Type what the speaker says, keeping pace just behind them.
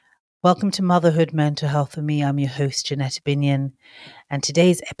Welcome to Motherhood Mental Health for me. I'm your host, Janetta Binion. And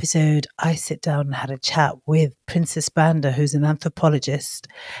today's episode, I sit down and had a chat with Princess Banda, who's an anthropologist,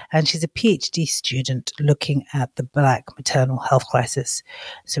 and she's a PhD student looking at the Black maternal health crisis.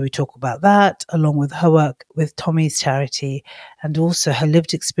 So we talk about that, along with her work with Tommy's charity, and also her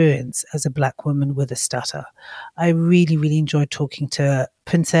lived experience as a Black woman with a stutter. I really enjoyed talking to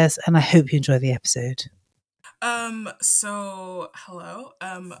Princess, and I hope you enjoy the episode. Hello.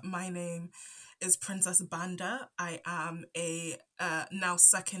 My name is Princess Banda. I am a now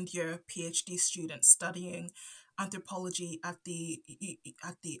second year PhD student studying anthropology at the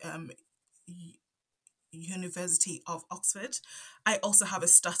University of Oxford. I also have a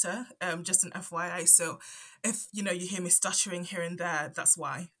stutter, just an FYI. So if you hear me stuttering here and there, that's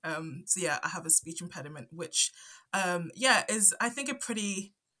why. I have a speech impediment, which is I think a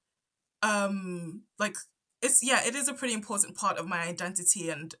pretty like it is a pretty important part of my identity,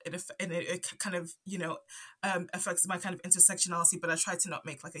 and it kind of affects my kind of intersectionality, but I try to not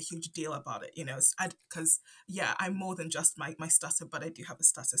make like a huge deal about it, because I'm more than just my stutter, but I do have a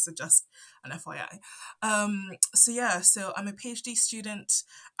stutter, so just an FYI. So I'm a PhD student.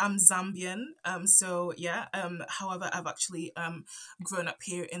 I'm Zambian. However, I've actually grown up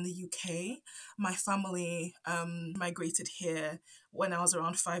here in the UK. My family migrated here when I was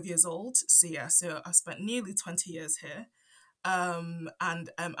around 5 years old. So I've spent nearly 20 years here. And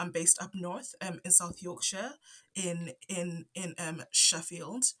I'm based up north in South Yorkshire, in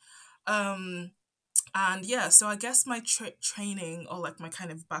Sheffield. Um, so I guess my training, or like my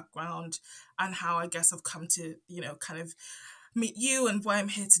kind of background, and how I guess I've come to kind of meet you and why I'm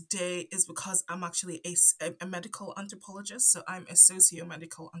here today is because I'm actually a medical anthropologist. So I'm a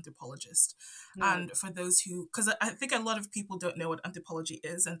socio-medical anthropologist. Right. And for those who, because I think a lot of people don't know what anthropology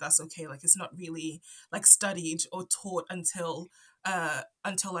is, and that's okay. Like, it's not really like studied or taught until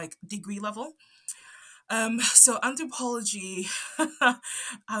like degree level. So anthropology,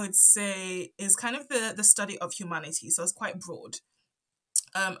 I would say, is kind of the study of humanity. So it's quite broad.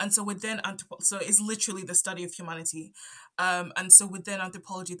 And so within so it's literally the study of humanity. And so within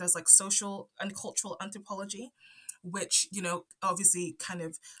anthropology, there's like social and cultural anthropology, which obviously kind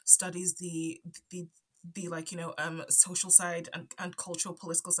of studies the social side and cultural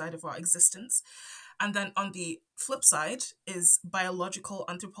political side of our existence. And then on the flip side is biological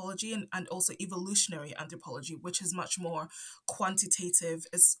anthropology, and also evolutionary anthropology, which is much more quantitative.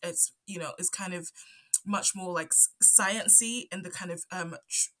 It's kind of much more like sciency in the kind of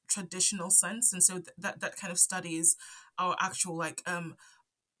traditional sense, and so that kind of studies our actual like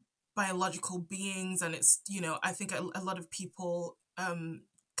biological beings. And it's I think a lot of people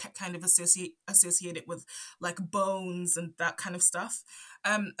kind of associate it with like bones and that kind of stuff.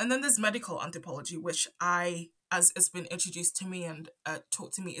 And then there's medical anthropology, which as it's been introduced to me and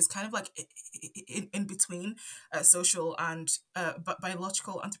taught to me, is kind of like in between social and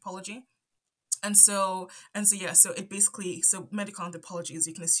biological anthropology. And so it basically, so medical anthropology, as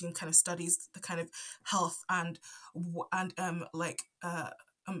you can assume, kind of studies the kind of health and and like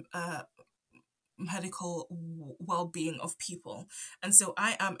medical well-being of people. And so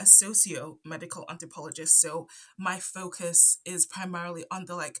I am a socio-medical anthropologist, so my focus is primarily on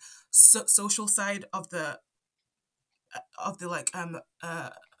the like social side of the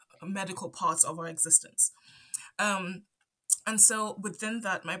medical parts of our existence. um and so within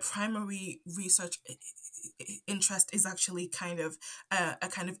that, my primary research interest is actually kind of a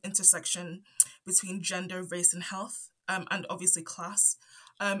kind of intersection between gender, race, and health, and obviously class.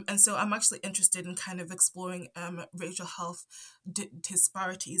 And so I'm actually interested in kind of exploring racial health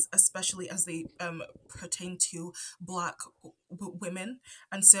disparities, especially as they pertain to Black women.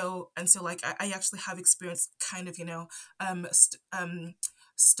 And so like I actually have experience kind of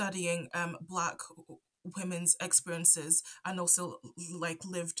studying Black women's experiences, and also like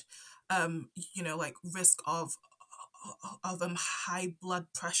lived like risk of high blood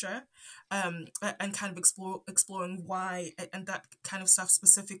pressure, and kind of exploring why, and that kind of stuff,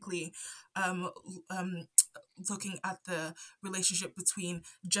 specifically um, um, looking at the relationship between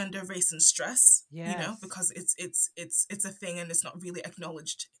gender, race, and stress, Yes. because it's a thing, and it's not really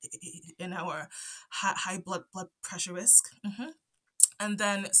acknowledged in our high blood pressure risk. And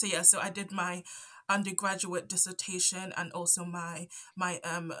then so I did my undergraduate dissertation, and also my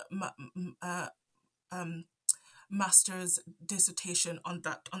um master's dissertation on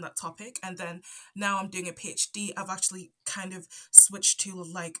that topic. And then now I'm doing a PhD. I've actually kind of switched to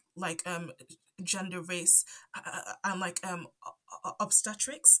gender, race, and like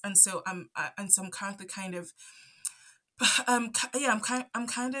obstetrics. And so I'm currently kind of Yeah, I'm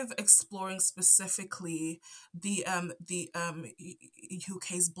kind of exploring specifically the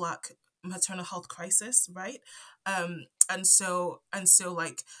UK's Black maternal health crisis, right? And so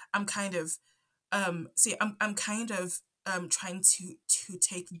like I'm kind of see I'm kind of trying to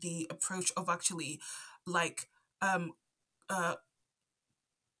take the approach of actually like um uh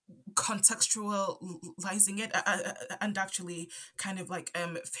contextualizing it, and actually kind of like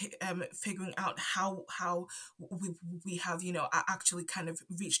figuring out how we we have, you know, actually kind of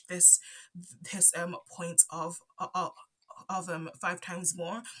reached this point of five times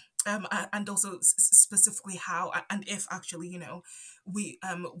more, and also specifically how and if actually, you know, we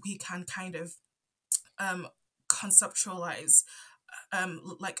can kind of um conceptualize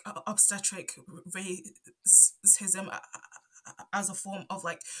like obstetric racism as a form of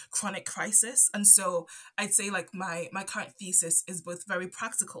like chronic crisis. And so I'd say like my current thesis is both very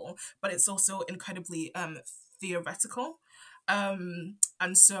practical, but it's also incredibly theoretical. And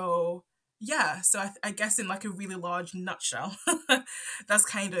so yeah, so I guess in like a really large nutshell, that's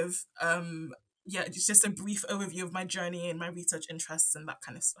kind of yeah, it's just a brief overview of my journey and my research interests and that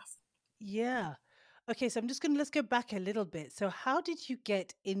kind of stuff. Yeah. Okay, so I'm just going to let's go back a little bit. So how did you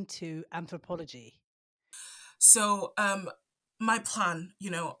get into anthropology? So my plan, you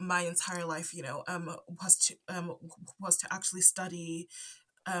know, my entire life, you know, was to actually study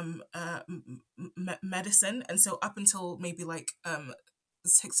medicine. And so up until maybe like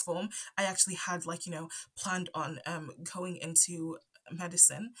sixth form, I actually had like, you know, planned on going into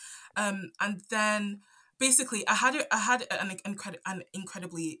medicine. And then basically I had an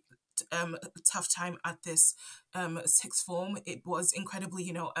incredibly tough time at this sixth form. It was incredibly,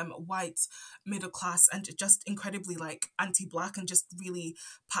 you know, white, middle class, and just incredibly like anti-black and just really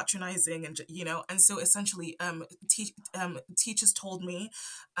patronizing, and you know. And so essentially teachers told me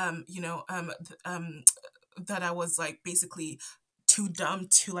you know that I was like basically too dumb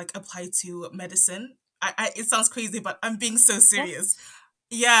to like apply to medicine. It sounds crazy, but I'm being so What? serious.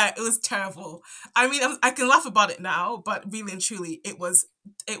 Yeah, it was terrible. I mean, I can laugh about it now, but really and truly, it was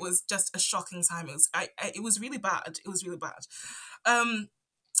just a shocking time. It was really bad. It was really bad. Um,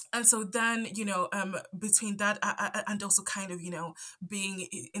 and so then, you know, between that and also kind of, you know, being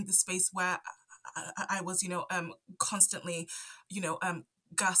in the space where I was, you know, constantly, you know,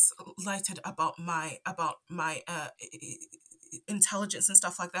 gaslighted about my intelligence and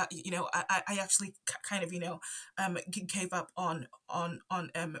stuff like that. You know, I actually kind of, you know, gave up on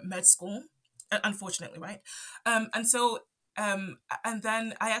med school, unfortunately, right? And so and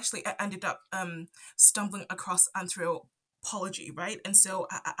then I actually ended up stumbling across anthropology, right? And so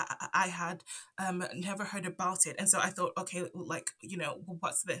I had never heard about it, and so I thought, okay, like, you know,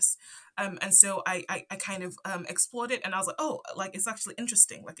 what's this? And so I kind of explored it, and I was like, oh, like it's actually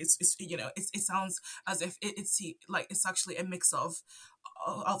interesting. Like it's you know, it sounds as if it's like it's actually a mix of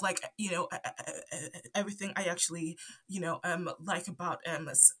like, you know, everything I actually, you know, like about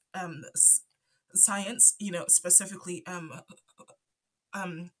science, you know,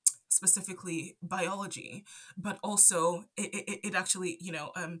 um specifically biology, but also it actually, you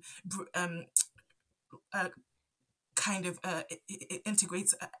know, uh, kind of it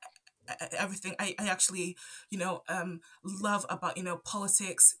integrates everything I actually, you know, love about, you know,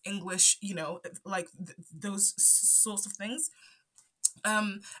 politics, English, you know, like those sorts of things.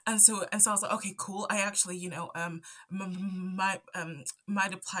 And so I was like, okay, cool. I actually, you know, might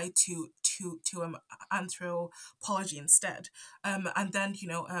apply to anthropology instead. And then, you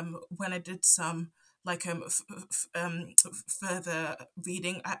know, when I did some like further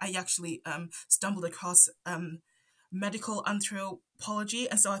reading, I actually stumbled across medical anthropology,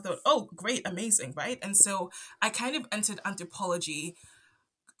 and so I thought, oh, great, amazing, right? And so I kind of entered anthropology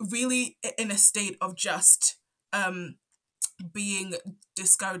really in a state of just being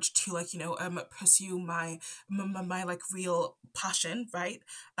discouraged to, like, you know, pursue my like real passion, right?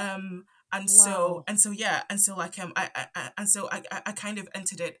 Wow. And so yeah, and so like and so I kind of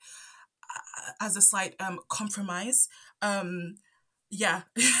entered it as a slight compromise. Yeah.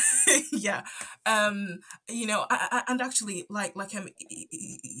 Yeah. um you know, and actually like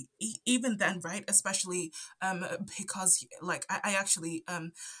even then, right, especially because like I actually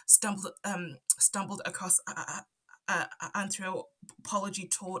stumbled across anthropology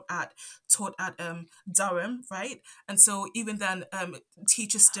taught at Durham, right? And so even then,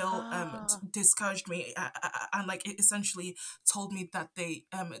 teachers still Ah. discouraged me, and like it essentially told me that they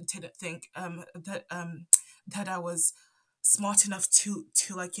didn't think that I was smart enough to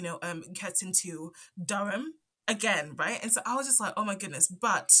like, you know, get into Durham again, right? And so I was just like, oh my goodness.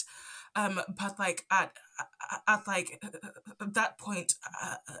 But But like at like that point,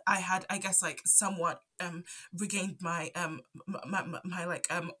 I had, I guess, like somewhat regained my like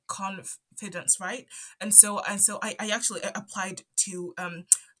confidence, right? And so I actually applied to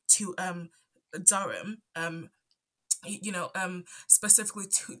Durham, specifically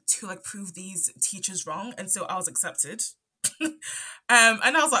to like prove these teachers wrong, and so I was accepted.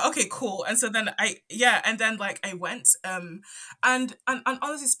 And I was like, okay, cool. And so then and then like I went, and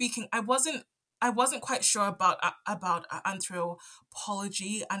honestly speaking, I wasn't quite sure about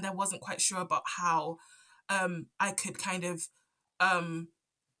anthropology, and I wasn't quite sure about how I could kind of um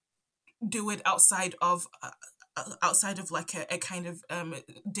do it outside of like a kind of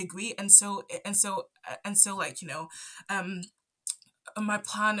degree. And so like, um my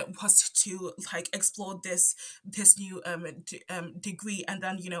plan was to like explore this new degree, and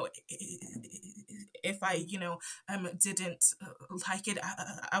then if I didn't like it,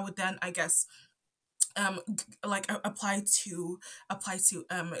 I would then, I guess, like apply to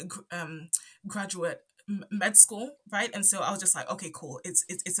graduate med school, right? And so I was just like, okay, cool, it's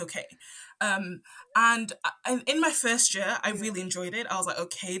okay. um and in my first year I Yeah. really enjoyed it. I was like,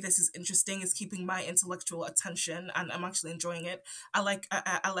 okay, this is interesting, it's keeping my intellectual attention, and I'm actually enjoying it. I like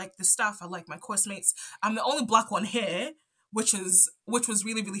the staff, I like my course mates. I'm the only black one here, which was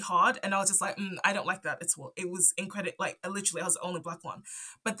really really hard, and I was just like, I don't like that at all. It was incredible, like literally I was the only black one.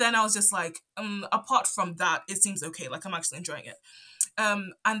 But then I was just like, apart from that, it seems okay. Like, I'm actually enjoying it.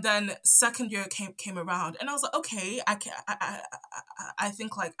 And then second year came around, and I was like, okay, I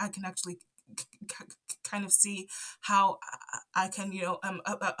think like I can actually kind of see how I can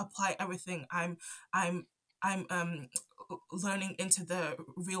apply everything I'm I'm learning into the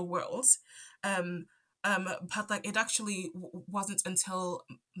real world. Um, but like it actually wasn't until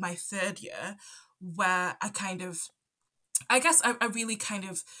my third year where I guess I really kind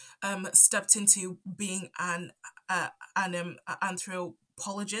of stepped into being an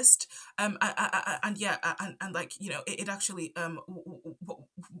anthropologist. And yeah, and like, it actually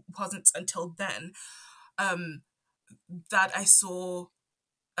wasn't until then um that I saw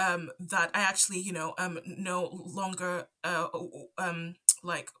that I actually, no longer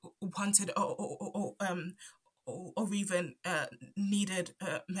like wanted or even needed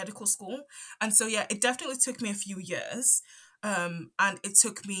medical school. And so yeah, it definitely took me a few years, and it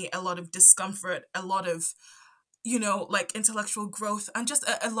took me a lot of discomfort, a lot of like intellectual growth, and just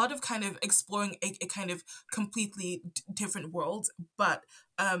a lot of kind of exploring a kind of completely different world. But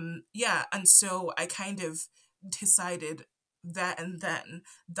yeah, and so I kind of decided there and then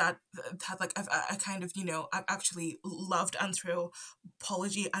that like I kind of I actually loved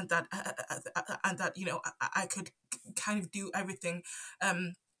anthropology, and that I could kind of do everything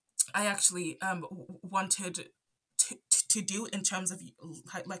I actually wanted to do in terms of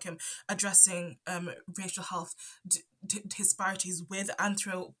addressing racial health disparities with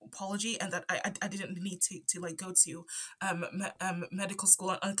anthropology, and that I didn't need to like go to medical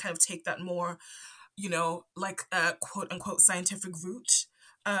school, and kind of take that more like quote unquote scientific route.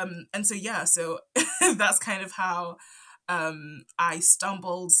 And so yeah, so that's kind of how I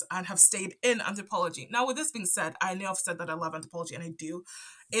stumbled and have stayed in anthropology. Now, with this being said, I know I've said that I love anthropology, and I do.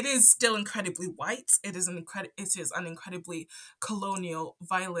 It is still incredibly white. It is an incredibly colonial,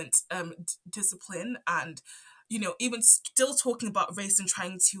 violent discipline, and even still talking about race and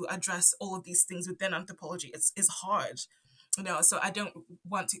trying to address all of these things within anthropology, is hard. So I don't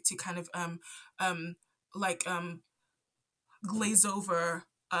want to kind of like glaze over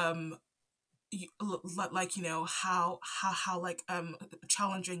like how like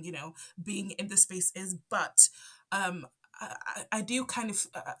challenging being in this space is. But I do kind of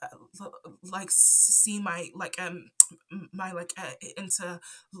like see my like my like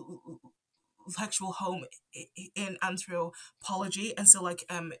intellectual home in anthropology, and so like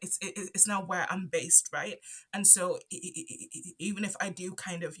it's now where I'm based, right? And so even if I do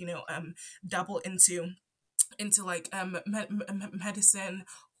kind of dabble into like medicine,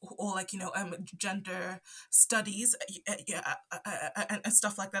 or like gender studies, yeah, and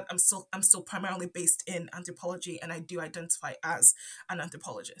stuff like that, I'm still primarily based in anthropology, and I do identify as an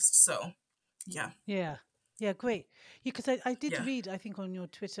anthropologist. So yeah. Yeah. Yeah, great. Yeah, because I did Yeah. read, I think, on your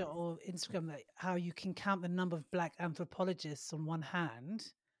Twitter or Instagram, that how you can count the number of black anthropologists on one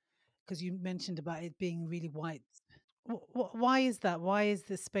hand, because you mentioned about it being really white. Why is that? Why is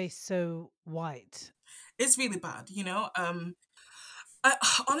the space so white? It's really bad, I,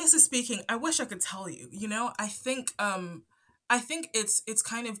 honestly speaking, I wish I could tell you. I think it's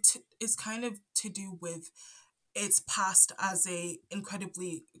kind of to do with its past as a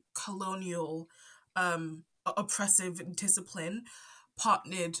incredibly colonial, oppressive discipline.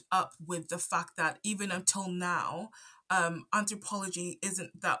 partnered up with the fact that even until now, anthropology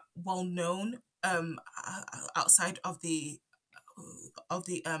isn't that well known outside of the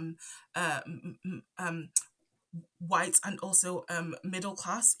white and also middle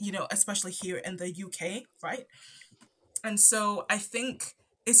class, especially here in the UK, right? And so I think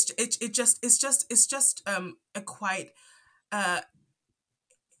it's just a quite uh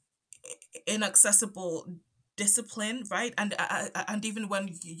inaccessible discipline, right? And even when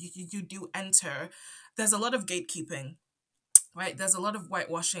you do enter, there's a lot of gatekeeping, right? There's a lot of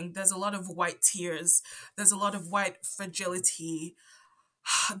whitewashing, there's a lot of white tears, there's a lot of white fragility.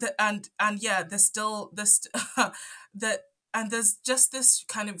 And yeah, there's still this that and there's just this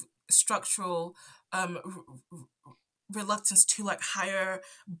kind of structural reluctance to like hire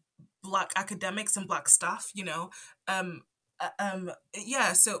black academics and black staff, um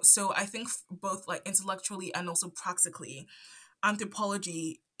yeah, so I think both like intellectually and also practically,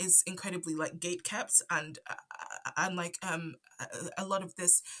 anthropology is incredibly like gate kept, and like a lot of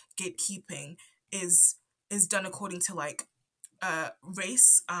this gatekeeping is done according to like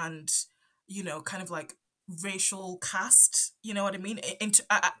race and kind of like racial caste, you know what I mean, into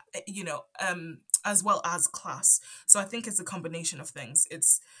as well as class. So I think it's a combination of things.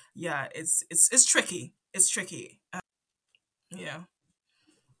 It's yeah, it's tricky, it's tricky. Yeah.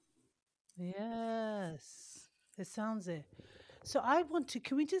 Yes, it sounds it. So I want to,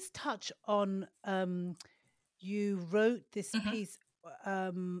 can we just touch on, you wrote this Hmm. piece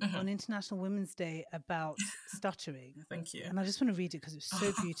Hmm. on International Women's Day about stuttering. Thank you. And I just want to read it because it was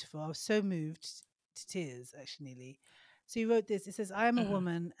so beautiful. I was so moved to tears, actually, nearly. So you wrote this. It says, I am a Hmm.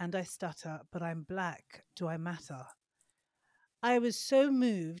 woman and I stutter, but I'm black. Do I matter? I was so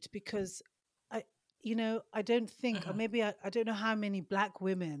moved because I, I don't think, or Hmm. maybe I don't know how many black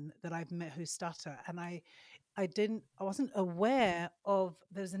women that I've met who stutter. And I wasn't aware of,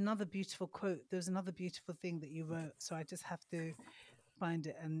 there's another beautiful quote, there's another beautiful thing that you wrote. So I just have to find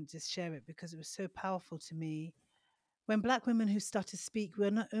it and just share it because it was so powerful to me. When black women who stutter speak, we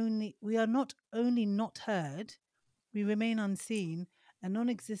are not only not heard, we remain unseen and non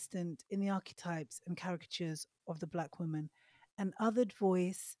existent in the archetypes and caricatures of the black woman, an othered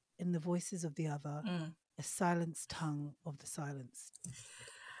voice in the voices of the other, Mm. a silenced tongue of the silenced.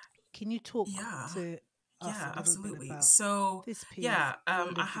 Can you talk Yeah. to us a Yeah, little bit absolutely. about So this piece, yeah, your I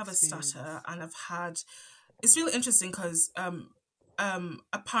lived have a stutter experience? and I've had, it's really interesting because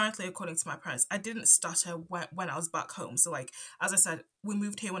apparently according to my parents, I didn't stutter when I was back home. So like as I said, we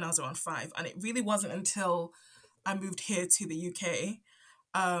moved here when I was around 5, and it really wasn't until I moved here to the UK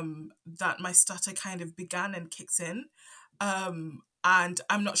that my stutter kind of began and kicked in. And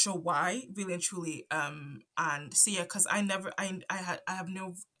I'm not sure why, really and truly. And so yeah, because I have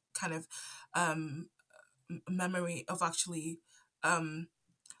no kind of um memory of actually um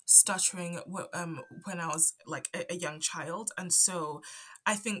stuttering when I was like a young child. And so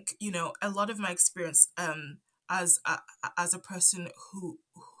I think a lot of my experience as as a person who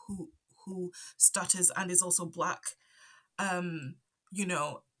who stutters and is also black, um you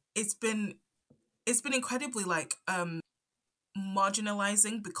know it's been incredibly like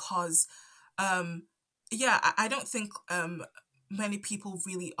marginalizing because um yeah, I don't think many people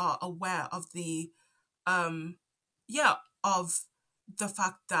really are aware of the um yeah, of the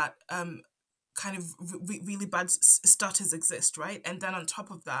fact that kind of really bad stutters exist, right? And then on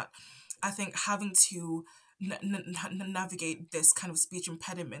top of that, I think having to navigate this kind of speech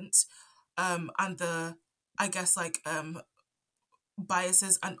impediment, and the, I guess, like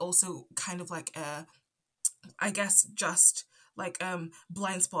biases, and also kind of like I guess just like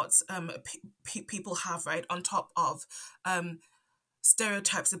blind spots people have, right, on top of um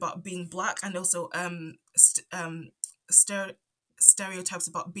stereotypes about being black, and also stere- stereotypes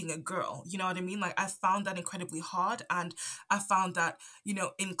about being a girl. You know what I mean? Like I found that incredibly hard, and I found that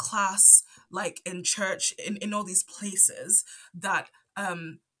in class, like in church, in all these places, that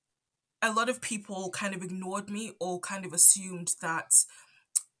a lot of people kind of ignored me or kind of assumed that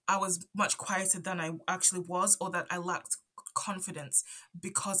I was much quieter than I actually was, or that I lacked confidence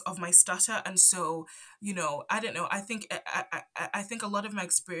because of my stutter. And so, I don't know. I think I think a lot of my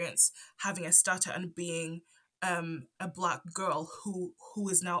experience having a stutter and being a black girl who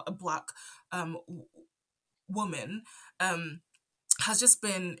is now a black woman um, has just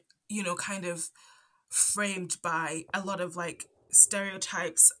been kind of framed by a lot of like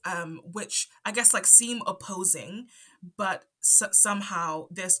stereotypes, which I guess like seem opposing, but somehow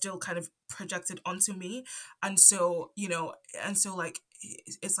they're still kind of projected onto me. And so and so like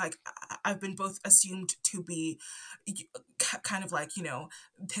it's like I've been both assumed to be kind of like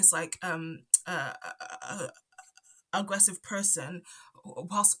this like aggressive person,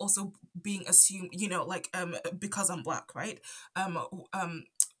 whilst also being assumed, like because I'm black, right? Um, um,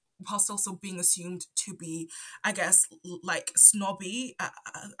 whilst also being assumed to be, I guess, like snobby,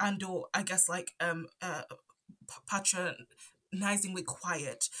 and or I guess like patronizingly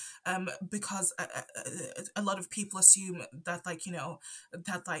quiet, because a lot of people assume that, like,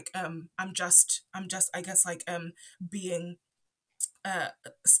 that, like, I'm just I guess like being uh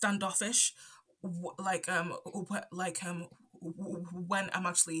standoffish, like when I'm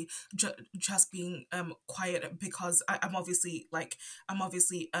actually just being quiet, because I'm obviously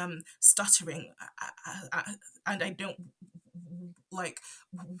stuttering, and I don't like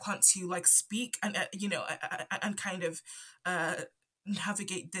want to like speak, and and kind of uh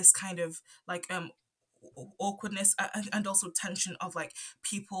navigate this kind of like awkwardness, and also tension of like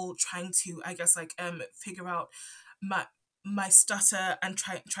people trying to, I guess, like figure out my stutter, and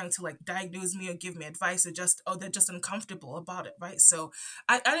trying to like diagnose me or give me advice, or just, they're just uncomfortable about it, right? So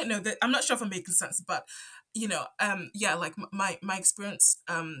I don't know that, I'm not sure if I'm making sense, but yeah, like my experience,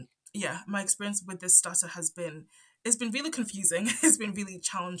 yeah, my experience with this stutter has been, it's been really confusing. It's been really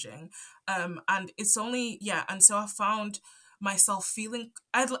challenging, and it's only, yeah, and so I found myself feeling,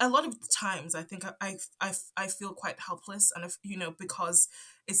 a lot of the times I think I feel quite helpless, and because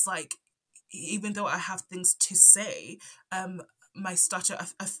it's like, even though I have things to say, um my stutter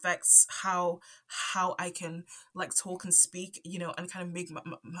affects how I can like talk and speak, and kind of make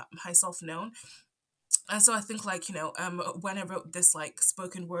myself known. And so I think, like, when I wrote this like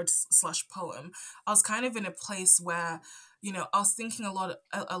spoken word slash poem, I was kind of in a place where, I was thinking a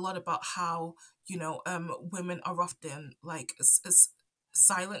lot about how, women are often like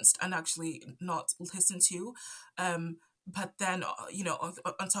silenced and actually not listened to, but then,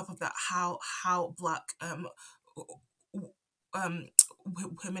 on top of that, how black um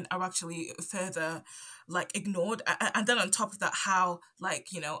women are actually further like ignored, and then on top of that, how, like,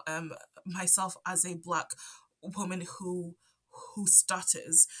 myself as a black woman who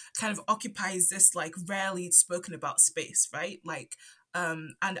stutters kind of occupies this like rarely spoken about space, right? Like,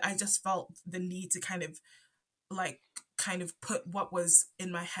 and I just felt the need to like kind of put what was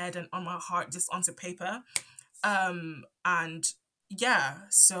in my head and on my heart just onto paper, and yeah,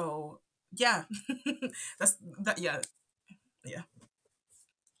 so yeah. That's that, yeah. Yeah.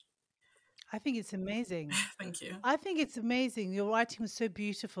 I think it's amazing. Thank you. I think it's amazing. Your writing was so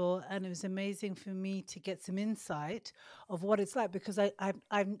beautiful, and it was amazing for me to get some insight of what it's like, because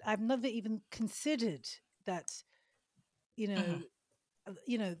I've never even considered that, you know,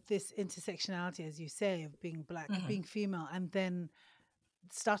 Hmm. this intersectionality, as you say, of being black, Hmm. being female, and then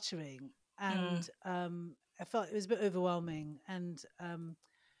stuttering, Mm, and I felt it was a bit overwhelming, and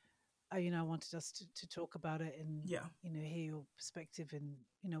I wanted us to talk about it, and yeah. hear your perspective, and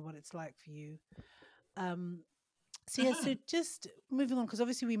what it's like for you. Um, So yeah, Hmm. so just moving on, because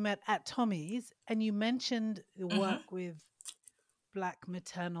obviously we met at Tommy's, and you mentioned the Hmm. work with Black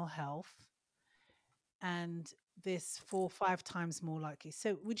maternal health, and this 4 or 5 times more likely.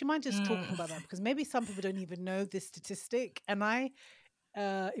 So would you mind just talking Mm, about that? Because maybe some people don't even know this statistic. And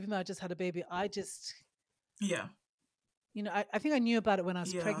even though I just had a baby, I just, yeah. I think I knew about it when I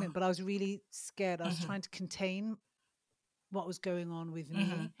was Yeah. pregnant, but I was really scared. I was Hmm. trying to contain what was going on with Hmm.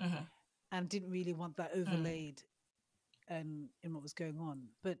 me, Hmm. and didn't really want that Mm, overlaid and in what was going on.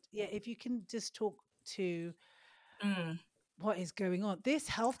 But yeah, if you can just talk to mm. what is going on, this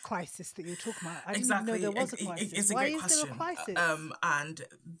health crisis that you're talking about, I didn't even know Exactly. there was a crisis. It's a Why great is there a question. crisis? And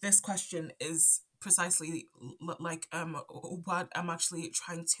this question is precisely like what I'm actually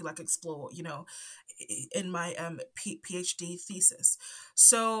trying to like explore, in my PhD thesis.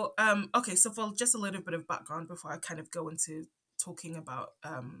 So okay, so for just a little bit of background before I kind of go into talking about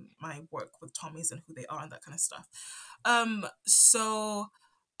my work with Tommy's and who they are and that kind of stuff. So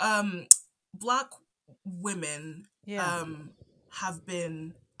um black women Yeah. um have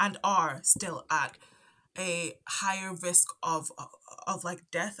been and are still at a higher risk of like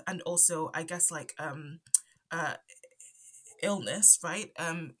death, and also, I guess, like uh illness, right?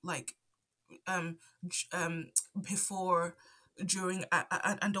 Like um um before, during,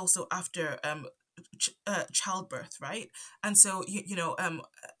 and also after childbirth, right? And so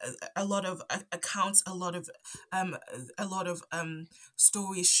a lot of accounts, um a lot of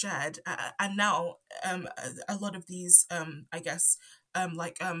stories shared, and now a lot of these, I guess,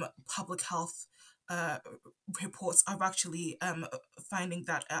 like public health uh, reports are actually finding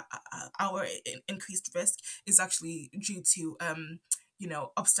that our increased risk is actually due to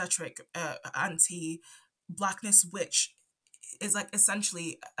obstetric anti blackness, which is like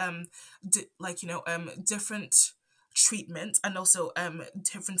essentially like different treatment, and also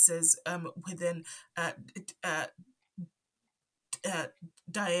differences within uh, d- uh,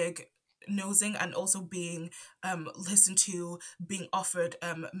 diagnosing and also being listened to, being offered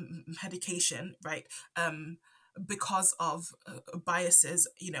medication, right? Because of biases,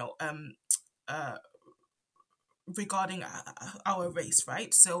 uh, regarding our race,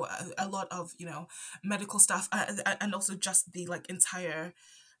 right? So a lot of medical staff, and also just the like entire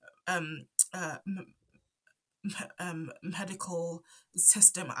um, uh, medical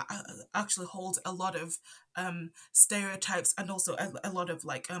system actually holds a lot of stereotypes, and also a lot of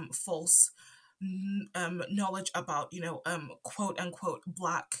like false knowledge about quote unquote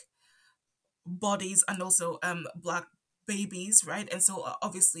black bodies, and also black babies, right? And so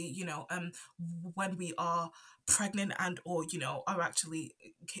obviously when we are pregnant and or are actually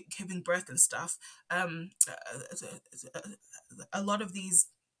giving birth and stuff, a lot of these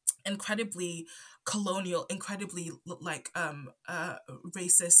incredibly colonial, incredibly like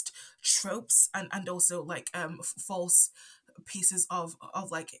racist tropes, and also like false pieces of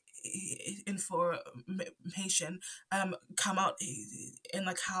like information come out in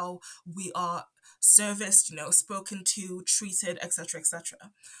like how we are serviced, spoken to, treated, etc., etc.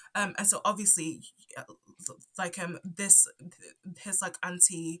 And so obviously like this like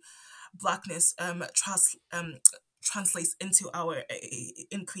anti blackness translates into our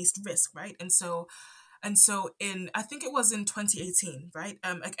increased risk, right? And so in, I think it was in 2018, right?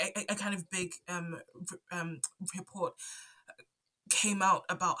 A kind of big report came out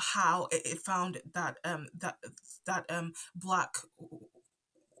about how it found that black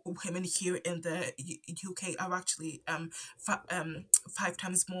women here in the UK are actually five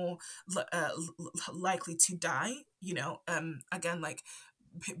times more likely to die. Again, like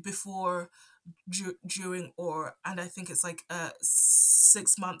before, during, or, and I think it's like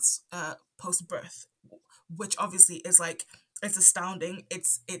 6 months post birth, which obviously is like, it's astounding,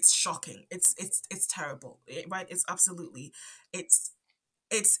 it's shocking, it's terrible, right? It's absolutely, it's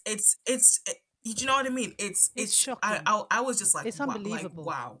you know what I mean? It's It's shocking. I was just like, It's wow, like unbelievable.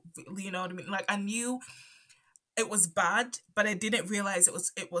 wow, you know what I mean? Like I knew it was bad, but I didn't realize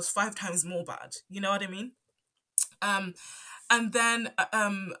it was five times more bad. You know what I mean? Um, and then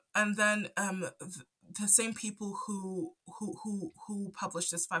the same people who published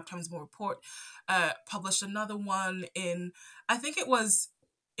this five times more report published another one in, I think it was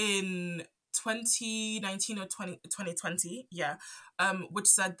in 2019 or 2020, yeah, which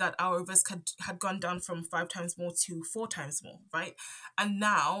said that our risk had gone down from five times more to four times more, right? And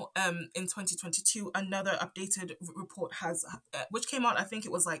now in 2022, another updated report has which came out, I think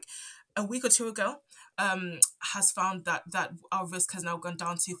it was like a week or two ago, has found that our risk has now gone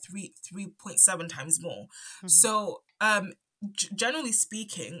down to 3.7 times more. Mhm. So generally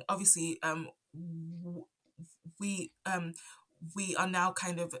speaking, obviously, we we are now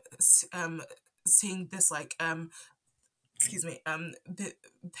kind of seeing this like excuse me,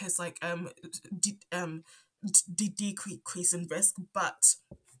 there's like decrease in risk, but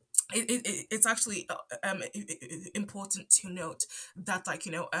it's actually important to note that, like,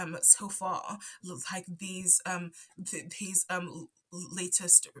 so far, like these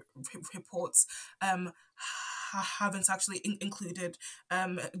latest reports haven't actually included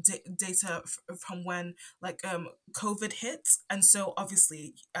data from when like COVID hit. And so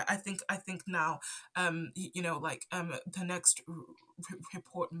obviously I think now like the next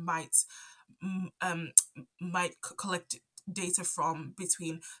report might collect data from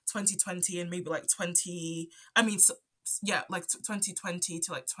between 2020 and maybe like 20, I mean, so, yeah, like 2020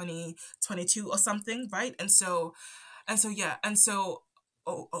 to like 2022 or something, right? And so yeah, and so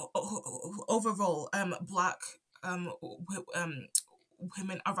overall, black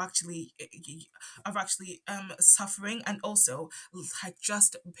women are actually suffering. And also, like,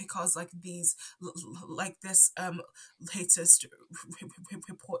 just because like these like this latest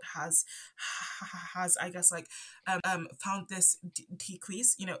report has, I guess, like found this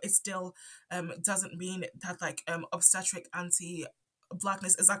decrease, it still doesn't mean that like obstetric anti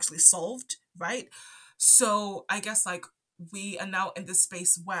blackness is actually solved, right? So I guess like we are now in this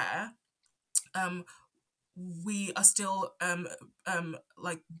space where um we are still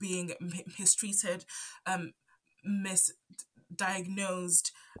like being mistreated, um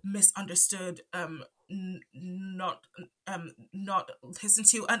misdiagnosed, misunderstood, not listened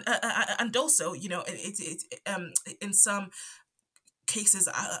to, and also, in some cases,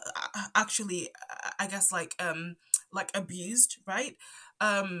 actually, I guess, like abused, right?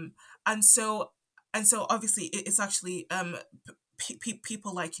 um and so obviously it's actually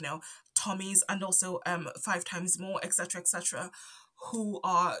people like Tommy's, and also five times more, etc., etc., who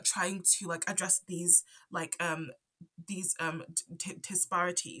are trying to like address these like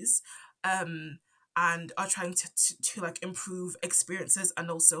disparities, um and are trying to like improve experiences and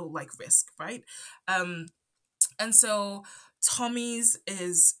also like risk, right? And so Tommy's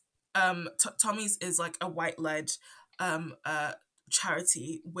is Tommy's is like a white led um uh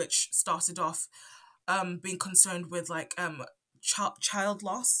charity which started off being concerned with like child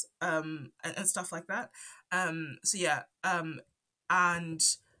loss and stuff like that. So yeah, and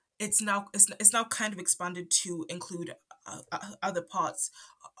it's now kind of expanded to include other parts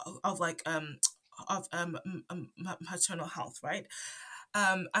of like maternal health, right?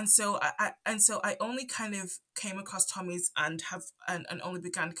 And so I only kind of came across Tommy's and have and only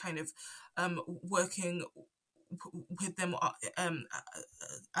began kind of working with them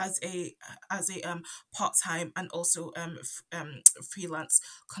as a part time and also freelance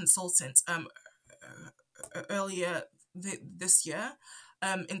consultant earlier this year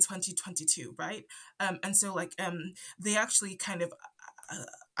in 2022, right? And so like they actually kind of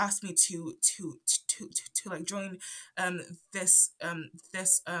asked me to like join this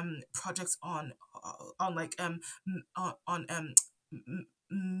project on like on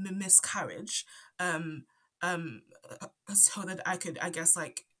miscarriage, um so that I could, I guess,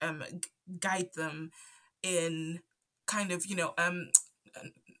 like guide them in kind of,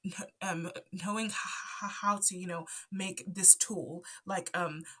 knowing how to, make this tool like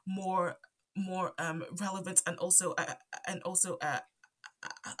more relevant and also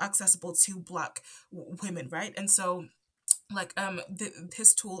accessible to Black women, right? And so like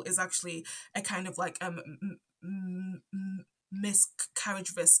this tool is actually a kind of like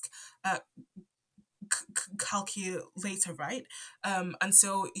miscarriage risk uh, calculator, right? And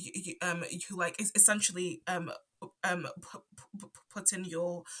so you like essentially put in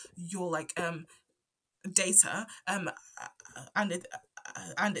your like data, and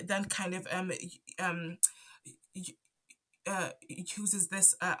it then kind of um uses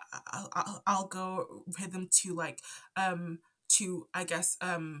this algorithm to like to, I guess,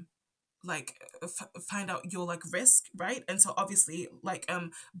 like find out your like risk, right? And so obviously like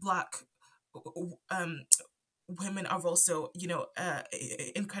Black um women are also,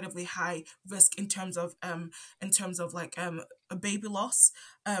 incredibly high risk in terms of like a baby loss,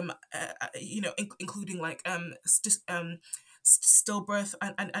 including like stillbirth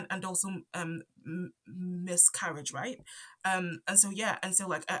and also miscarriage, right? And so yeah, and so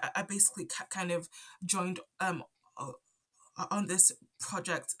like I basically kind of joined on this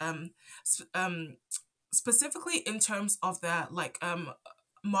project, specifically in terms of their like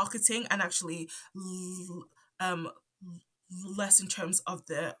marketing, and actually um less in terms of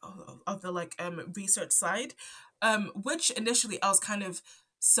the like research side, which initially I was kind of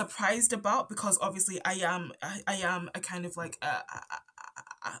surprised about, because obviously I am a kind of like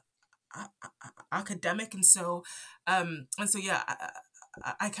academic, and so yeah,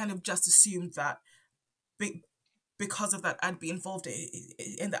 I kind of just assumed that be, because of that I'd be involved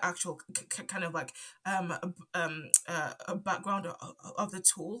in the actual kind of like background of the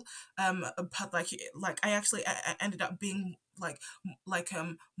tool, but like I actually I ended up being like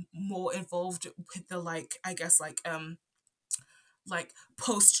more involved with the like, I guess, like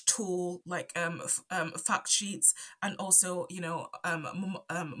post tool like fact sheets, and also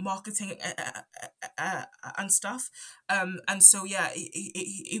marketing and stuff, and so yeah,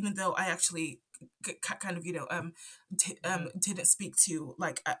 even though I actually kind of didn't speak to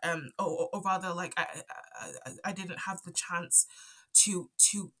like or rather like I didn't have the chance to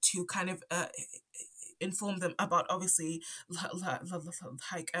kind of inform them about, obviously,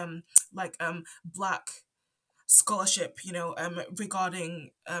 like Black scholarship,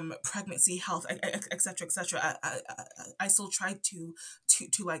 regarding pregnancy, health, etc., etc. I still tried to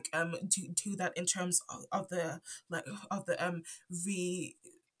like do that in terms of the like of the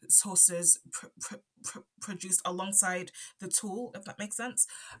resources produced alongside the tool, if that makes sense.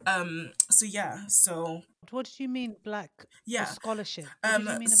 So yeah, so What did you mean, Black yeah, scholarship? What did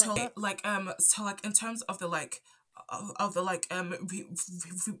you mean about that? so like in terms of the like of the like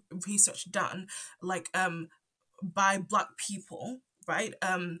research done like by Black people, right?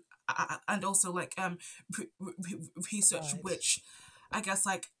 And also like research Right. which, I guess,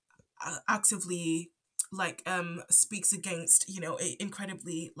 like actively like speaks against,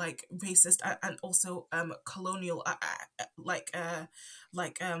 incredibly like racist and also colonial like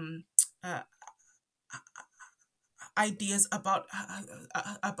like uh ideas about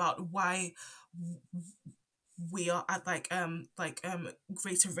why we are at like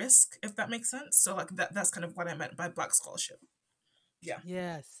greater risk, if that makes sense. So like that's kind of what I meant by Black scholarship. Yeah.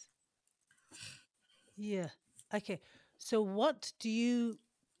 Yes. Yeah. Okay. So what do you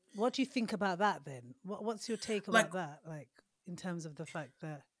think about that then? What's your take Like about that? Like, in terms of the fact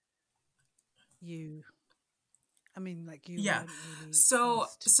that you, I mean, like you Yeah. weren't really So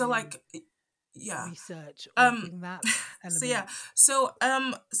asked to so do like yeah. research or Um in that so yeah. element?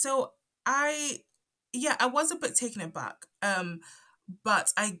 So I yeah, I was a bit taken aback.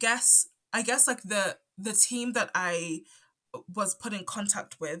 But I guess like the team that I was put in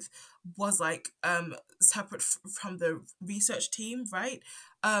contact with was like separate from the research team, right?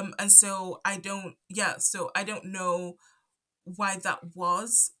 And so I don't know why that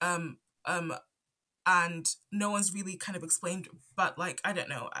was. And no one's really kind of explained, but like I don't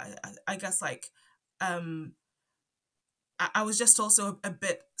know. I guess like um I was just also a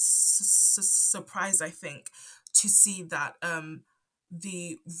bit surprised, I think, to see that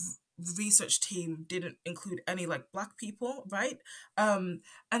the research team didn't include any like black people, right? And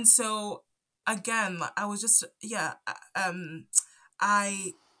so again, like, I was just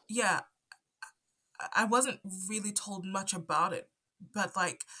I yeah I wasn't really told much about it, but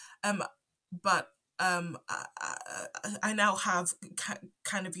like, um, but I now have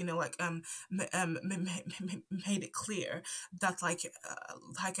kind of like made it clear that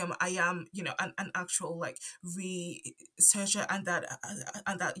I am an actual like researcher, and that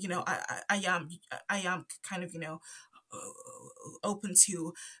I am kind of open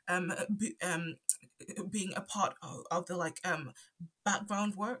to being a part of the like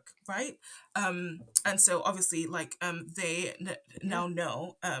background work, right? And so obviously like they Yeah, now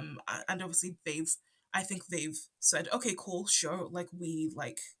know, and obviously I think they've said, okay, cool, sure, like we've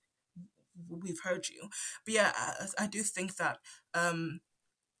heard you. But yeah, I do think that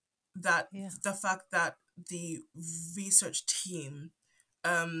that yeah, the fact that the research team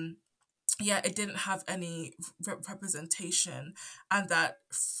um it didn't have any representation, and that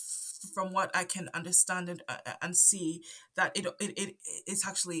from what I can understand and see, that it's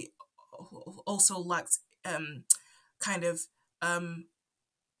actually also lacked kind of um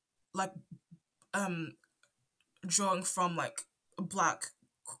like um drawing from like black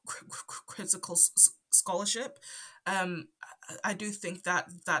critical scholarship. I do think that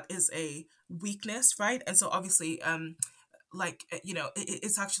that is a weakness, right? And so obviously like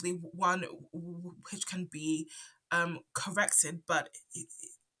it's actually one which can be corrected, but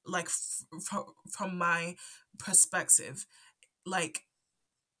like from my perspective, like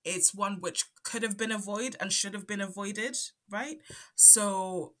it's one which could have been avoided and should have been avoided, right?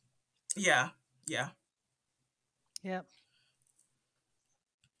 So yeah, yeah. yeah.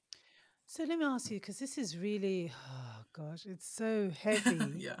 So let me ask you, because this is really, oh gosh, it's so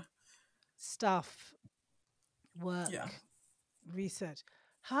heavy Yeah, stuff, yeah. work, research.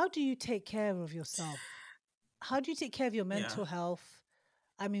 How do you take care of yourself? How do you take care of your Yeah. mental health?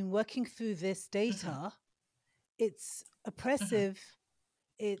 I mean, working through this Hmm. data, it's Hmm. oppressive,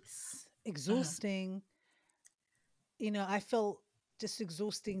 it's Hmm. exhausting. I felt just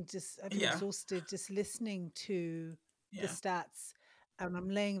exhausting, I feel Yeah, exhausted just listening to the yeah. stats. And I'm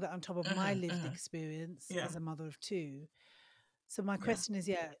laying that on top of my Hmm. lived Hmm. experience Yeah, as a mother of two. So my yeah, question is,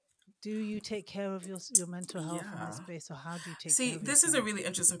 yeah, do you take care of your mental health in this yeah. space, or how do you take care See, of this is a yourself? really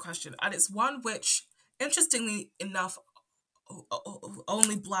interesting question, and it's one which, interestingly enough,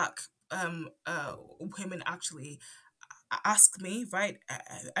 only black women actually ask me, right?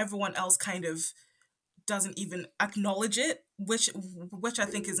 Everyone else kind of doesn't even acknowledge it, which I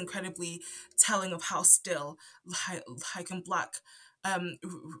think is incredibly telling of how still like, in black um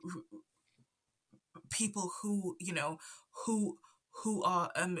people who who are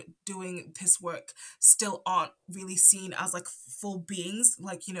doing this work still aren't really seen as like full beings,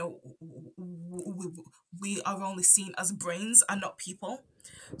 like we are only seen as brains and not people.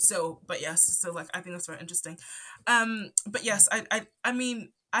 So but yes, so like I think that's very interesting. But yes, I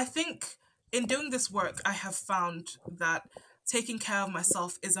mean, I think in doing this work I have found that taking care of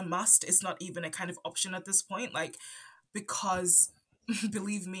myself is a must. It's not even a kind of option at this point, like, because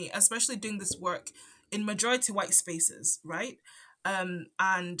believe me, especially doing this work in majority white spaces, right?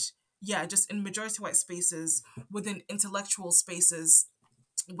 And yeah, just in majority white spaces, within intellectual spaces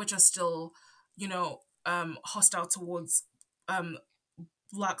which are still hostile towards um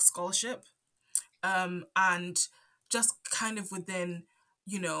black scholarship, and just kind of within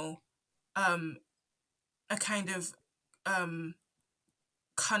you know um a kind of um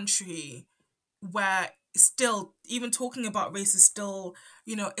country where still even talking about race is still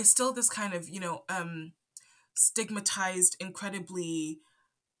it's still this kind of stigmatized, incredibly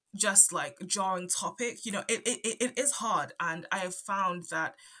just like jarring topic. It is hard, and I have found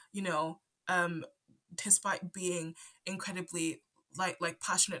that you know um despite being incredibly like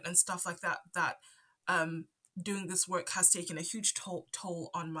passionate and stuff like that, um doing this work has taken a huge toll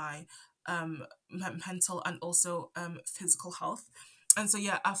on my mental and also physical health. And so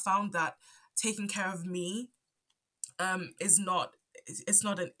yeah, I found that taking care of me is not, it's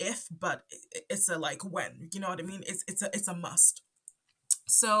not an if, but it's a like when, you know what I mean? It's a must.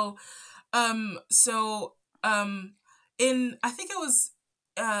 So so in, I think it was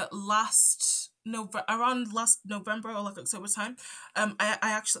last November, around last November or like October time, I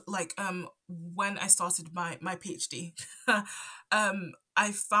actually like when I started my PhD,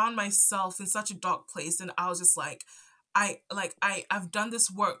 I found myself in such a dark place, and I was just like, I've done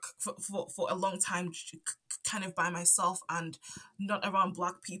this work for a long time, kind of by myself and not around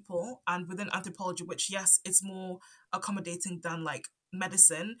black people and within anthropology, which yes, it's more accommodating than like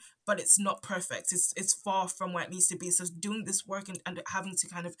medicine, but it's not perfect. It's far from where it needs to be. So doing this work, and having to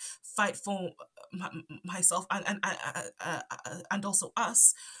kind of fight for myself and also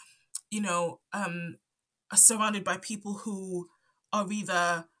us, you know, are surrounded by people who are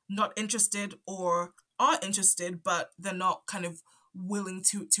either not interested or are interested, but they're not kind of willing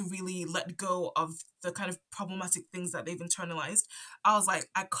to really let go of the kind of problematic things that they've internalized. I was like,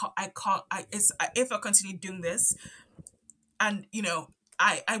 if I continue doing this, and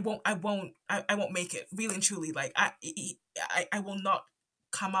I won't make it, really and truly. Like I will not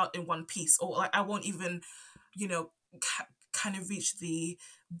come out in one piece, or like I won't even, you know, kind of reach the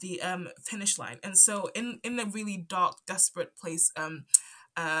finish line. And so in a really dark, desperate place,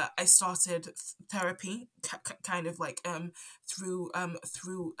 I started therapy, kind of like through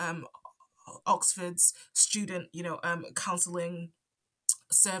Oxford's student, counseling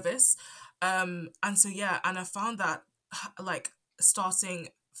service. And so yeah, and I found that like starting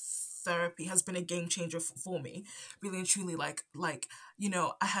therapy has been a game changer for me, really and truly. I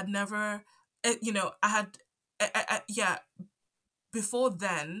had never, I had, yeah, before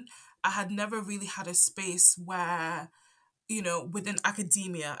then, I had never really had a space where, within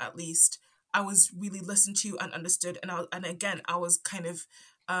academia at least, I was really listened to and understood, and again, I was kind of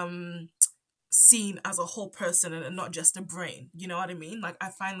um seen as a whole person and not just a brain. You know what I mean? Like I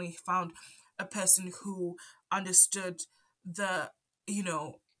finally found a person who understood the, you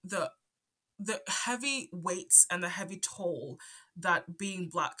know, the heavy weights and the heavy toll that being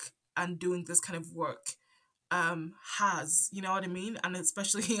black and doing this kind of work has, you know what I mean? And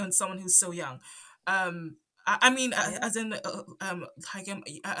especially on someone who's so young. I mean, Yeah. as in, like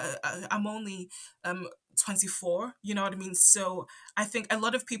I'm only 24. You know what I mean? So I think a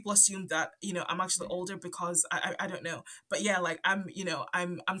lot of people assume that I'm actually older because I don't know, but yeah, like I'm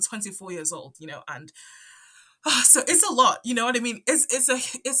 24 years old. And so it's a lot. You know what I mean? It's a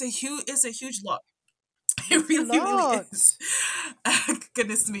huge lot. It It's a really, really lot. is.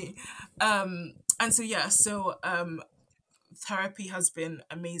 Goodness me. And so yeah, so therapy has been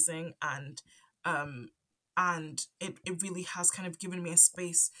amazing, um and it really has kind of given me a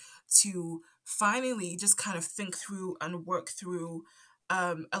space to finally just kind of think through and work through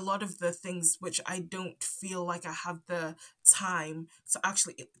a lot of the things which I don't feel like I have the time to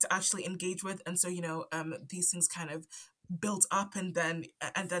actually engage with. And so these things kind of build up, and then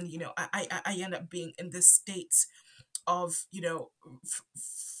I end up being in this state of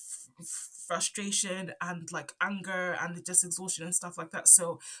frustration and like anger and just exhaustion and stuff like that.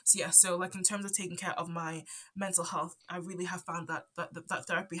 So yeah, so like in terms of taking care of my mental health, I really have found that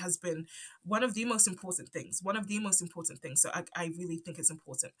therapy has been one of the most important things. So I really think it's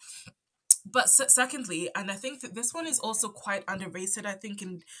important. But secondly, and I think that this one is also quite underrated, I think,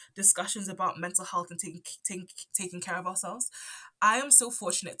 in discussions about mental health and taking care of ourselves. I am so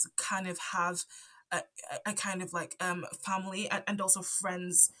fortunate to kind of have a kind of like family, and also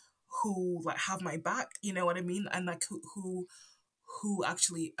friends who like have my back, you know what I mean? And like who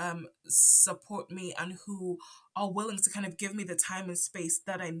actually support me, and who are willing to kind of give me the time and space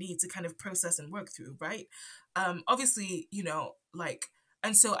that I need to kind of process and work through, right? Obviously, like,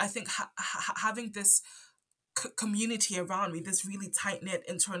 and so I think having this community around me, this really tight knit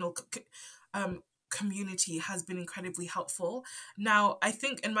internal um, community, has been incredibly helpful. Now, I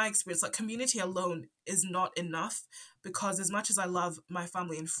think in my experience, like community alone is not enough, because as much as I love my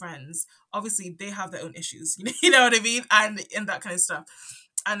family and friends, obviously they have their own issues, you know what I mean, and that kind of stuff.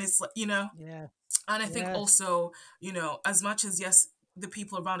 And it's like, Yeah. and I think Yes. also, as much as yes, the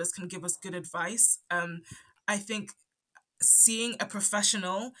people around us can give us good advice, I think seeing a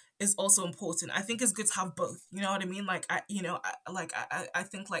professional is also important. I think it's good to have both. You know what I mean? Like I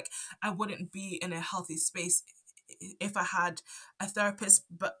think like I wouldn't be in a healthy space if I had a therapist,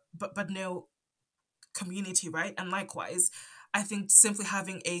 but no community, right? And likewise, I think simply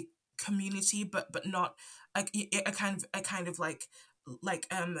having a community, but not like a kind of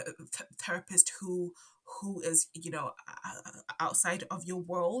therapist who is outside of your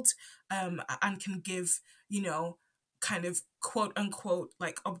world, and can give you know kind of quote unquote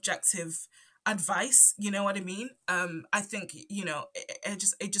like objective advice, you know what I mean? I think, you know,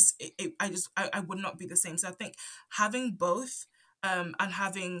 I would not be the same. So I think having both, and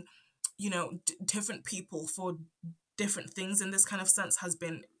having, you know, different people for different things in this kind of sense has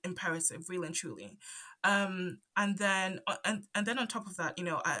been imperative, really and truly. And then on top of that, you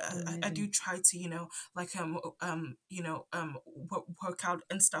know, I do Amazing. try to, you know, like work out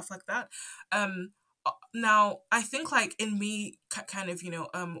and stuff like that. Now I think like in me kind of, you know,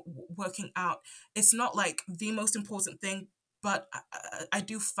 working out, it's not like the most important thing, but I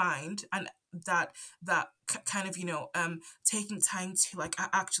do find, and that kind of, you know, taking time to like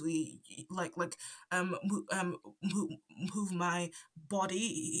actually like move my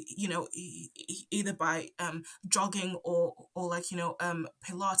body, you know, either by jogging or like, you know,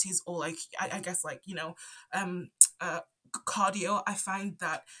 pilates, or like I guess like, you know, um uh cardio. I find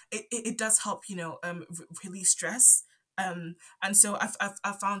that it does help, you know, release stress. And so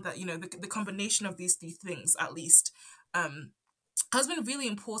I've found that, you know, the combination of these three things at least, um has been really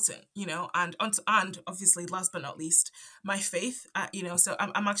important, you know. And obviously, last but not least, my faith, you know. So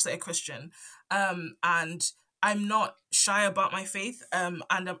I'm actually a Christian, and I'm not shy about my faith, and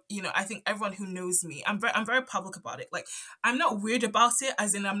you know, I think everyone who knows me, I'm very public about it. Like, I'm not weird about it,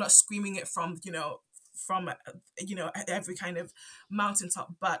 as in I'm not screaming it from, you know, from you know, every kind of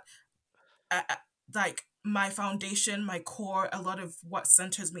mountaintop, but uh, uh, like my foundation, my core, a lot of what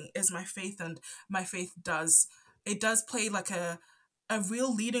centers me is my faith. And my faith does, it does play like a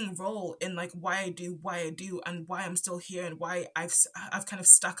real leading role in like why I do, and why I'm still here, and why I've kind of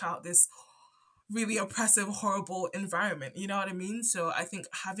stuck out this really oppressive, horrible environment. You know what I mean? So I think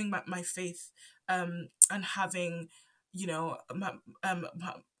having my faith, and having, you know, my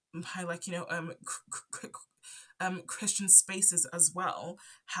like, you know, Christian spaces as well,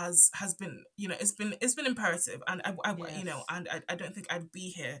 has been, you know, it's been imperative. And you know, Yes. and I don't think I'd be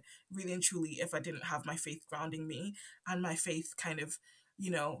here really and truly if I didn't have my faith grounding me, and my faith kind of, you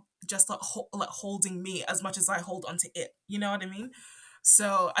know, just like, like holding me as much as I hold onto it. You know what I mean?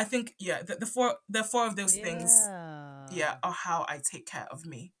 So I think, yeah, the four of those things, yeah, Yeah. are how I take care of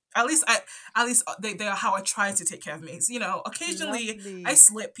me. At least they are how I try to take care of me. So, you know, occasionally I Lovely.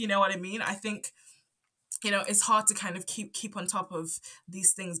 slip. You know what I mean? I think, you know, it's hard to kind of keep on top of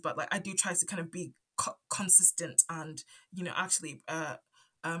these things, but like I do try to kind of be consistent, and, you know, actually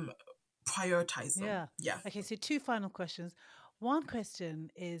um prioritize them. Yeah. Yeah. Okay, so two final questions. One question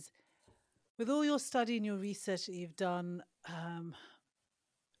is, with all your study and your research that you've done,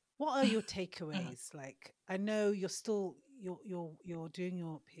 what are your Mhm. takeaways? Like, I know you're doing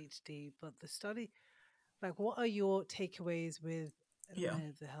your PhD, but the study, like, what are your takeaways with, I don't Yeah.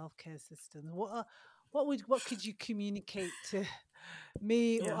 know, the healthcare system? What could you communicate to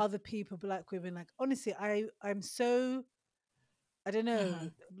me or Yeah. other people, black women? Like, honestly, I'm so, I don't know, Hmm.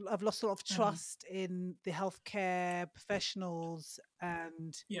 I've lost a lot of Hmm. trust in the healthcare professionals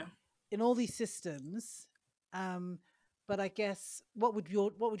and Yeah. in all these systems. Um, but I guess what would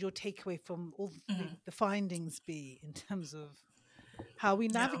your takeaway from all Hmm. the findings be in terms of how we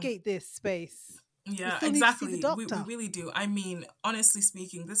Yeah. navigate this space? We Yeah, still need to see the exactly. We doctor. really do. I mean, honestly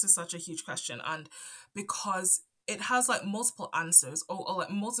speaking, this is such a huge question. And because it has like multiple answers, or like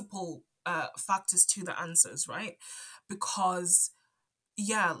multiple factors to the answers, right? Because,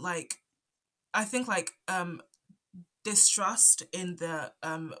 yeah, like I think like distrust in the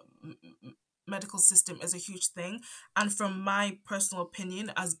medical system is a huge thing. And from my personal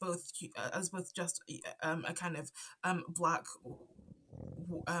opinion, as both just a kind of black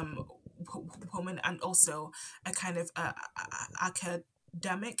um woman, and also a kind of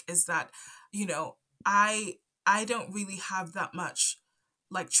academic, is that, you know, I I don't really have that much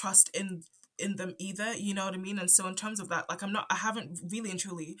like trust in them either, you know what I mean? And so in terms of that, like I haven't really and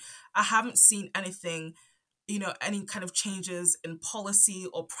truly, I haven't seen anything, you know, any kind of changes in policy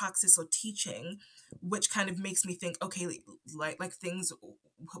or praxis or teaching, which kind of makes me think, okay, like things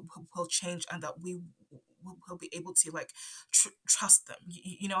will change, and that we will be able to like trust them.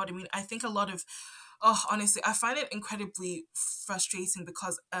 You know what I mean? I think a lot of, oh, honestly, I find it incredibly frustrating,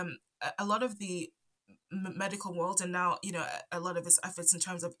 because a lot of the medical world, and now, you know, a lot of its efforts in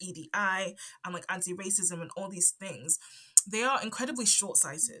terms of EDI and like anti-racism and all these things, they are incredibly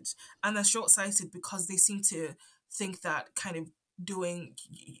short-sighted. And they're short-sighted because they seem to think that kind of doing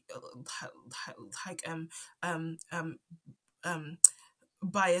like um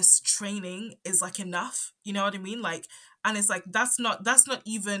bias training is like enough, you know what I mean? Like, and it's like that's not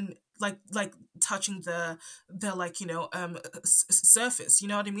even like touching the like, you know, surface, you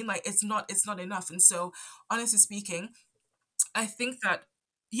know what I mean? Like, it's not enough. And so honestly speaking, I think that,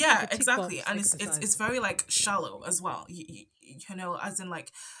 Like Yeah, a tick exactly. box And it's exercise. very like shallow as well. You know, as in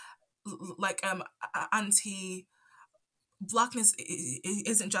like like anti blackness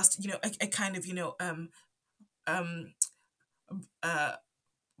isn't just, you know, a kind of, you know, um uh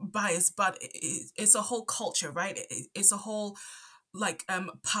bias, but it's a whole culture, right? It's a whole like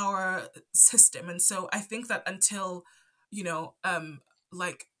power system. And so I think that until, you know,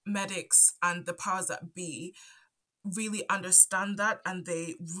 like medics and the powers that be really understand that, and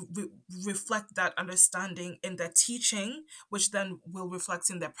they reflect that understanding in their teaching, which then will reflect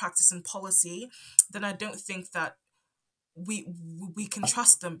in their practice and policy, then I don't think that we we can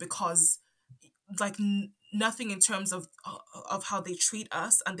trust them, because like nothing in terms of how they treat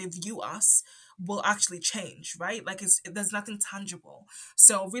us and they view us will actually change, right? Like there's nothing tangible.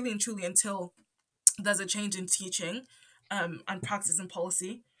 So really and truly, until there's a change in teaching and practice and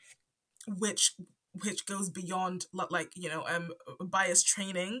policy, which goes beyond like, you know, bias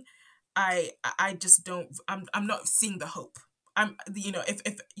training, I just don't, I'm not seeing the hope. I'm, you know, if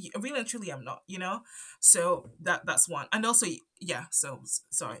really and truly I'm not, you know. So that's one. And also, yeah, so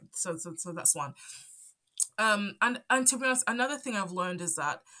sorry, so that's one. And to be honest, another thing I've learned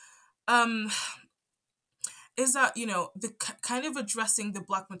um is that, you know, the kind of addressing the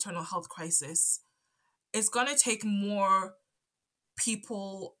Black maternal health crisis is going to take more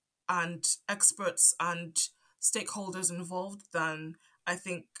people and experts and stakeholders involved than I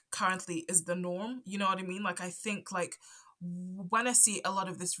think currently is the norm. You know what I mean? Like, I think like when I see a lot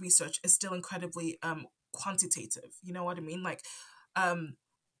of this research is still incredibly quantitative. You know what I mean? Like, um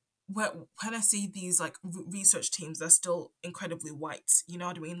when I see these like research teams, they're still incredibly white. You know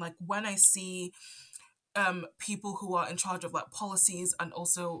what I mean? Like when I see people who are in charge of like policies and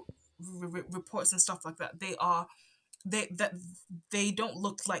also reports and stuff like that, they are that they don't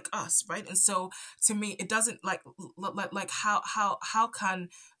look like us, right? And so to me it doesn't like how can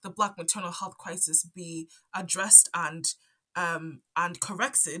the Black maternal health crisis be addressed and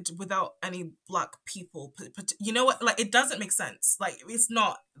corrected without any Black people, you know what, like it doesn't make sense. Like it's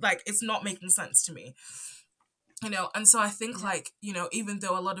not making sense to me, you know. And so I think, Yeah. like, you know, even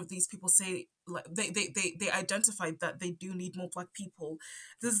though a lot of these people say like they identified that they do need more Black people,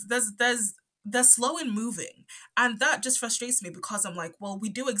 there's they're slow in moving, and that just frustrates me, because I'm like, well, we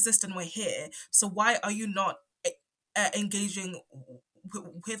do exist and we're here, so why are you not engaging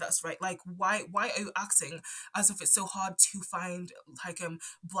with us, right? Like why are you acting as if it's so hard to find like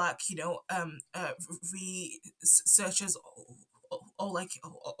Black, you know, researchers, or like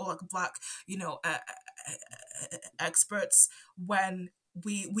or like Black, you know, experts, when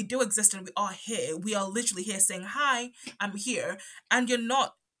we do exist and we are here. We are literally here saying, hi, I'm here, and you're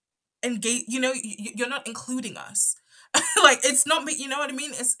not engage, you know, you're not including us. Like it's not me, you know what I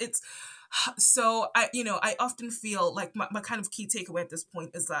mean? It's so I, you know, I often feel like my kind of key takeaway at this point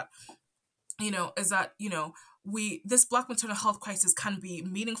is that, you know, we this Black maternal health crisis can be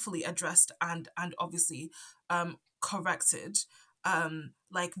meaningfully addressed and obviously corrected.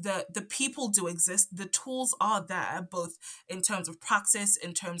 Like the people do exist, the tools are there, both in terms of practice,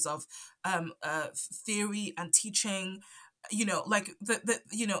 in terms of theory and teaching. You know, like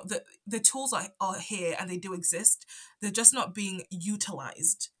the tools are here and they do exist. They're just not being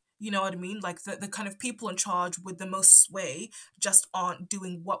utilized. You know what I mean? Like the kind of people in charge with the most sway just aren't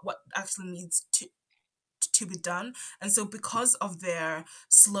doing what actually needs to be done. And so because of their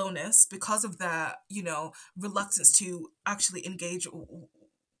slowness, because of their, you know, reluctance to actually engage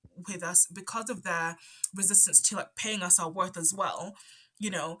with us, because of their resistance to like paying us our worth as well,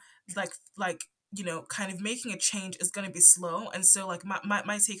 you know, like you know, kind of making a change is going to be slow. And so like my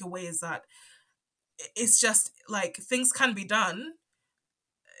takeaway is that it's just like things can be done.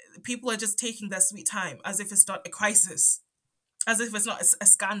 People are just taking their sweet time, as if it's not a crisis, as if it's not a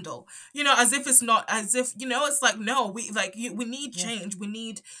scandal, you know, as if it's not, as if, you know, it's like, no, we need Yeah. change, we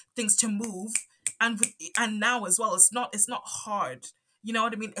need things to move. And now as well, it's not hard, you know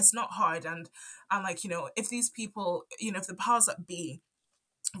what I mean? It's not hard. And like, you know, if these people, you know, if the powers that be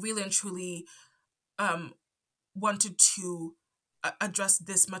really and truly um wanted to address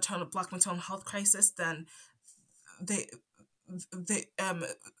this Black maternal health crisis, then they they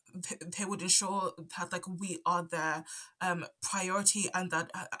they would ensure that like we are their priority, and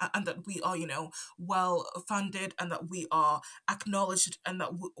that we are, you know, well funded, and that we are acknowledged, and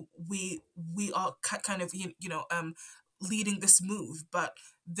that we are kind of you know leading this move. But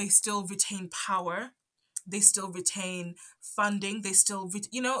they still retain power, they still retain funding, they still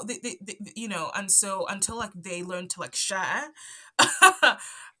you know you know. And so until like they learn to like share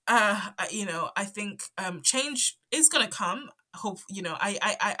you know, I think change is gonna come. Hope, you know,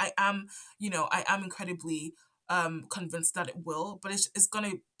 I am, you know, I am incredibly convinced that it will, but it's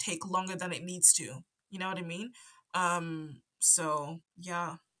gonna take longer than it needs to. You know what I mean? So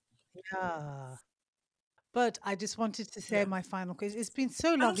yeah, Yeah. But I just wanted to say yeah. my final question. It's been so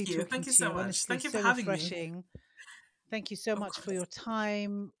Thank lovely you. talking Thank you to so you, much. honestly, Thank you for so having me. refreshing. Thank you so Of much for your course.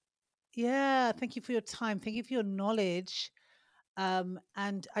 time. Yeah, thank you for your time. Thank you for your knowledge.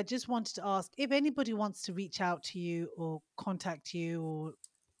 And I just wanted to ask if anybody wants to reach out to you or contact you or,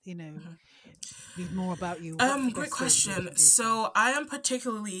 you know, Mm-hmm. read more about you, what's the Great best way that they question. can do so? So I am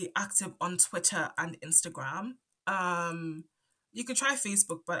particularly active on Twitter and Instagram. Um, you could try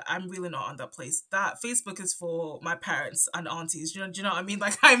Facebook, but I'm really not on that place. That Facebook is for my parents and aunties. Do you know what I mean?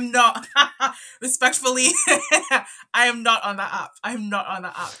 Like I'm not respectfully, I am not on that app. I'm not on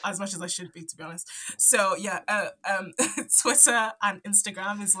that app as much as I should be, to be honest. So yeah, Twitter and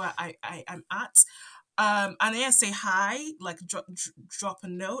Instagram is where I am at. And yeah, say hi, like drop a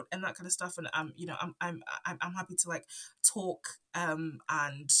note and that kind of stuff, and I'm happy to like talk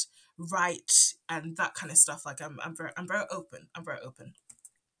and write and that kind of stuff. Like I'm very open. I'm very open.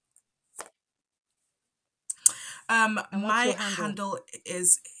 And what's My your handle? handle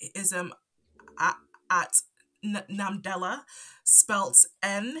is at, at Namdella, spelt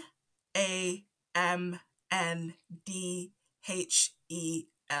Namndela,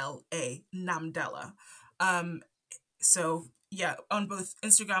 Namdella. Um, so yeah, on both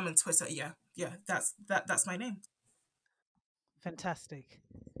Instagram and Twitter. Yeah, yeah, that's my name. Fantastic.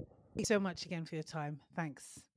 Thank you so much again for your time. Thanks.